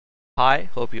Hi,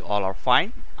 hope you all are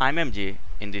fine. I'm MJ.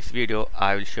 In this video,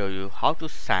 I will show you how to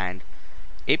send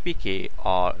APK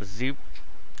or zip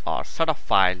or sort of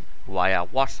file via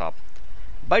WhatsApp.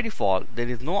 By default, there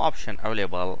is no option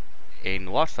available in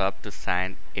WhatsApp to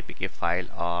send APK file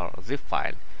or zip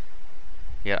file.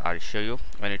 Here I'll show you.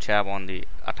 When you tap on the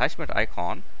attachment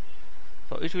icon,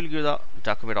 so it will give the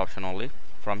document option only.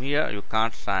 From here, you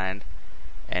can't send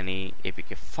any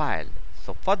APK file.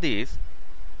 So for this,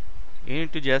 you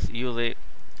need to just use a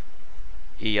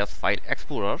ES file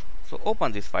explorer. So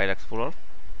open this file explorer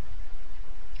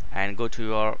and go to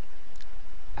your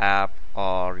app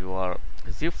or your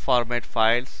zip format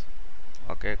files.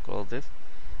 Okay, close this.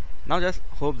 Now just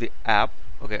hold the app.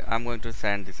 Okay, I'm going to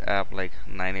send this app like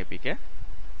 9apk.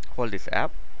 Hold this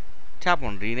app, tap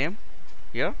on rename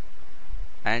here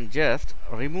and just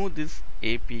remove this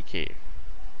APK.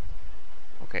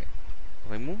 Okay,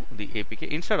 remove the APK.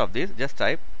 Instead of this, just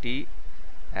type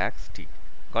txt.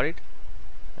 Got it?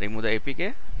 Remove the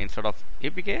APK. Instead of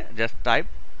APK, just type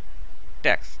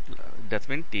text. That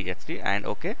means txt and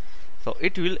OK. So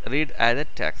it will read as a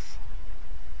text.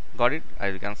 Got it?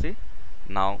 As you can see,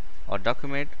 now our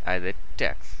document as a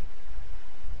text.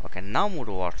 Okay, now move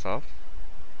to WhatsApp.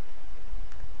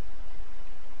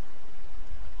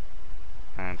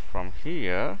 And from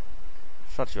here,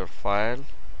 search your file.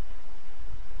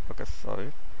 Okay,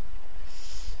 sorry.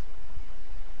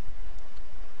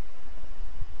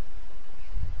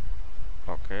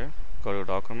 Okay, go to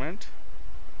document.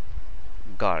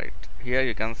 Got it. Here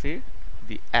you can see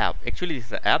the app. Actually, this is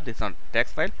the app. This is not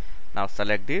text file. Now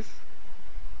select this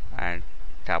and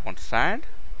tap on send.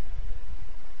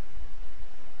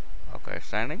 Okay,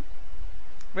 sending.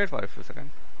 Wait for a few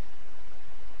seconds.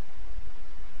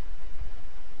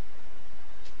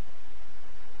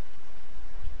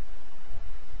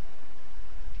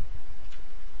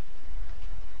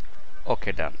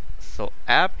 Okay, done. So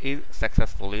app is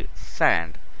successfully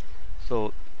sent.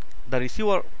 So the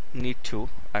receiver need to,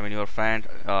 your friend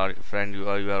you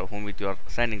are whom with you are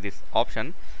sending this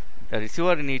option, the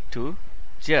receiver need to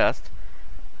just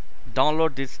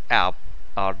download this app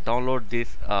or download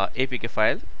this APK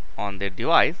file on their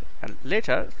device, and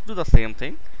later do the same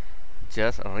thing.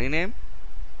 Just rename,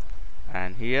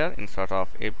 and here instead of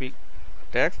AP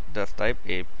text, just type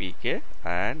APK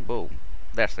and boom,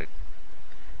 that's it.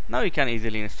 Now you can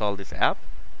easily install this app.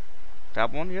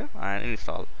 Tap on here and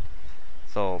install.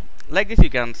 So like this, you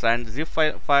can send zip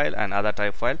file and other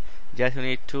type file. Just you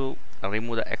need to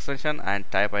remove the extension and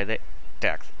type by the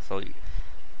text. So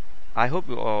I hope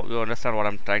you understand what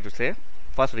I'm trying to say.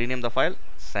 First rename the file,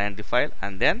 send the file,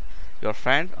 and then your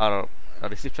friend or a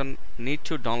reception need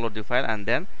to download the file and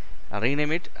then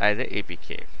rename it as a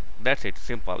APK. That's it,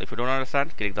 simple. If you don't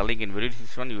understand, click the link in video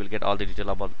description. You will get all the detail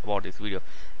about this video.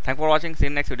 Thanks for watching. See you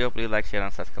in next video. Please like, share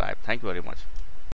and subscribe. Thank you very much.